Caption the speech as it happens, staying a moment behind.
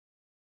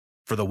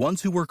For the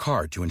ones who work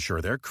hard to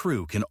ensure their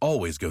crew can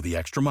always go the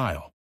extra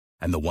mile,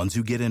 and the ones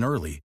who get in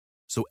early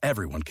so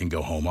everyone can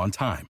go home on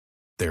time,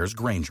 there's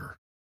Grainger,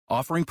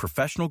 offering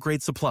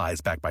professional-grade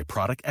supplies backed by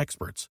product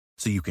experts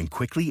so you can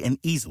quickly and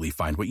easily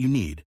find what you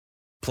need.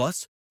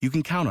 Plus, you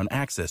can count on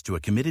access to a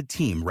committed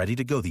team ready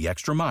to go the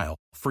extra mile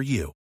for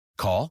you.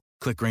 Call,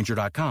 click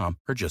Grainger.com,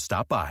 or just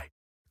stop by.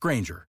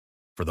 Grainger,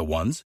 for the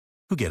ones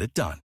who get it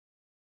done.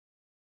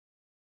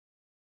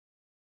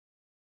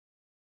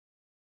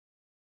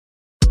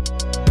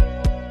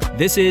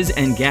 This is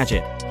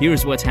Engadget.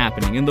 Here's what's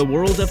happening in the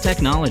world of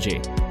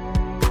technology.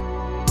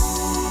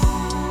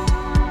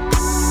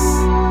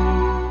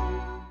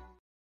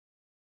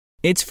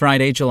 It's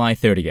Friday, July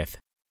 30th.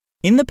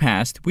 In the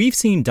past, we've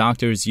seen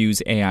doctors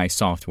use AI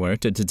software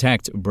to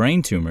detect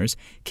brain tumors,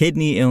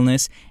 kidney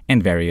illness,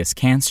 and various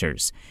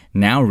cancers.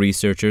 Now,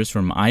 researchers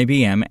from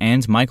IBM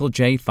and Michael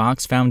J.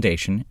 Fox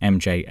Foundation,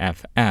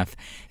 MJFF,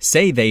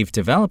 say they've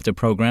developed a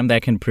program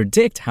that can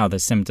predict how the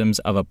symptoms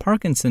of a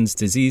Parkinson's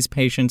disease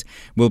patient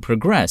will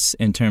progress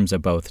in terms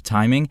of both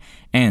timing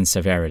and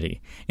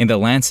severity. In the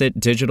Lancet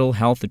Digital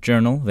Health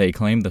Journal, they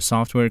claim the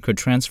software could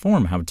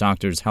transform how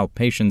doctors help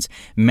patients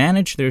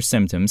manage their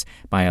symptoms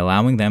by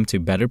allowing them to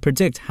better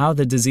predict how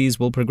the disease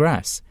will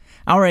progress.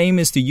 Our aim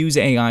is to use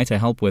AI to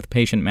help with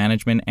patient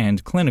management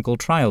and clinical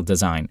trial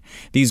design.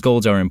 These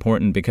goals are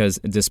important because,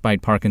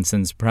 despite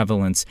Parkinson's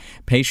prevalence,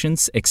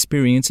 patients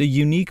experience a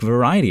unique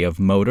variety of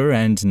motor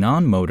and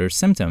non-motor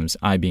symptoms,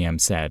 IBM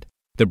said.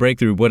 The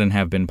breakthrough wouldn't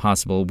have been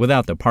possible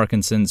without the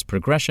Parkinson's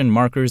Progression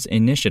Markers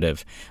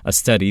Initiative, a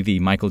study the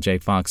Michael J.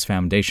 Fox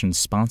Foundation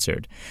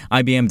sponsored.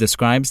 IBM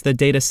describes the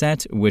data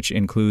set, which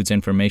includes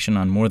information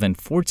on more than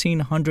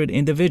 1,400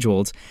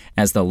 individuals,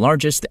 as the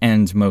largest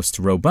and most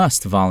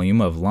robust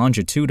volume of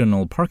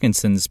longitudinal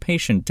Parkinson's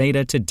patient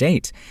data to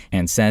date,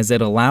 and says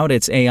it allowed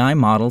its AI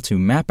model to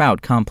map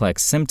out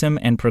complex symptom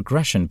and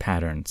progression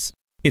patterns.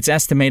 It's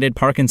estimated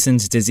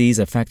Parkinson's disease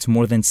affects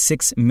more than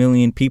 6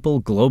 million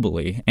people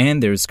globally,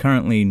 and there's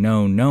currently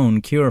no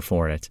known cure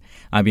for it.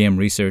 IBM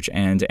Research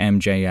and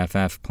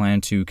MJFF plan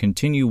to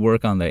continue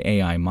work on the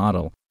AI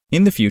model.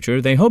 In the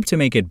future, they hope to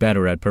make it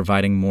better at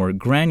providing more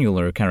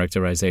granular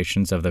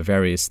characterizations of the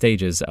various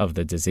stages of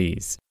the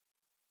disease.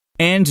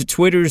 And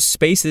Twitter's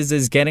Spaces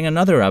is getting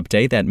another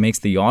update that makes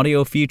the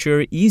audio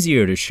feature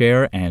easier to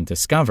share and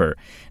discover.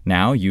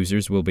 Now,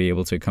 users will be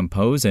able to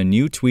compose a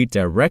new tweet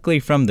directly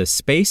from the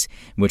space,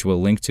 which will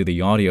link to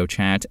the audio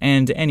chat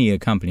and any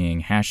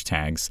accompanying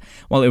hashtags.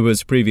 While it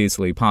was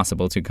previously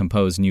possible to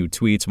compose new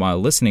tweets while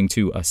listening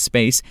to a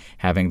space,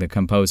 having the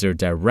composer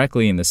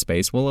directly in the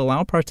space will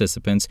allow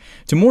participants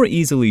to more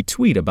easily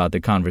tweet about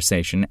the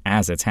conversation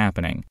as it's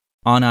happening.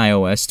 On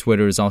iOS,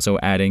 Twitter is also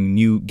adding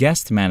new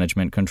guest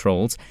management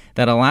controls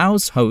that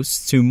allows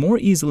hosts to more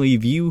easily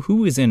view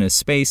who is in a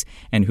space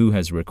and who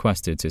has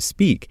requested to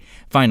speak.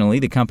 Finally,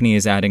 the company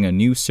is adding a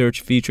new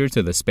search feature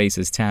to the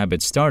Spaces tab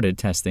it started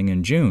testing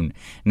in June.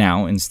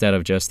 Now, instead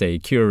of just a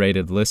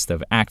curated list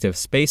of active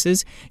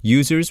spaces,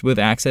 users with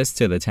access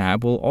to the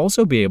tab will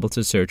also be able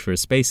to search for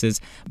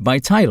spaces by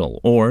title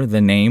or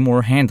the name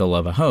or handle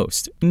of a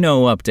host.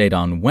 No update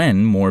on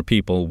when more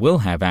people will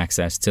have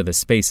access to the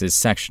Spaces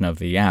section of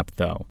the app,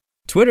 though.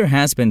 Twitter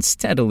has been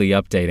steadily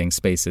updating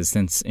Spaces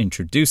since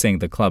introducing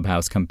the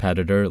Clubhouse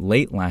competitor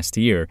late last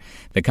year.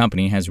 The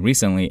company has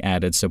recently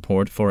added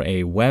support for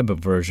a web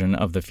version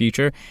of the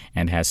feature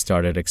and has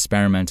started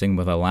experimenting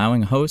with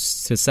allowing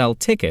hosts to sell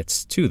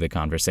tickets to the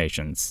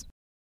conversations.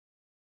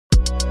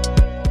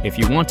 If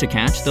you want to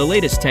catch the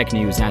latest tech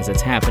news as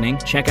it's happening,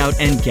 check out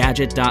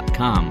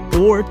Engadget.com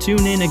or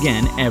tune in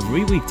again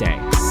every weekday.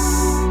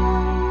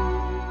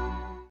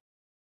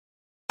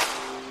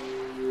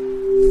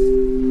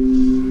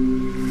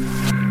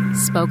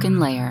 Spoken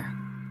Layer.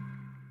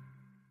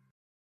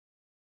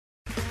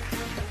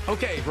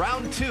 Okay,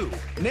 round two.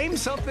 Name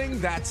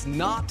something that's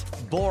not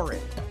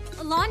boring.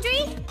 A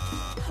laundry?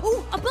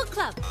 Ooh, a book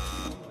club.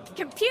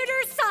 Computer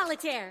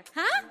solitaire,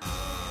 huh?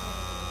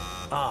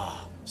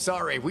 Ah,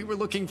 sorry, we were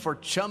looking for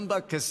Chumba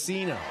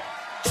Casino.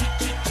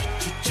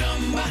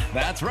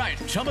 That's right,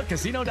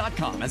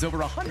 ChumbaCasino.com has over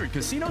 100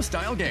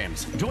 casino-style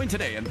games. Join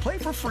today and play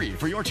for free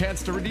for your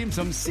chance to redeem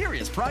some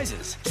serious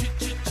prizes.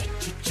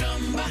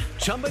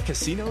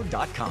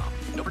 ChumbaCasino.com.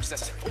 No purchase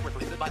necessary. Void where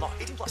prohibited by law.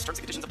 18+ terms and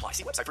conditions apply.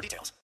 See website for details.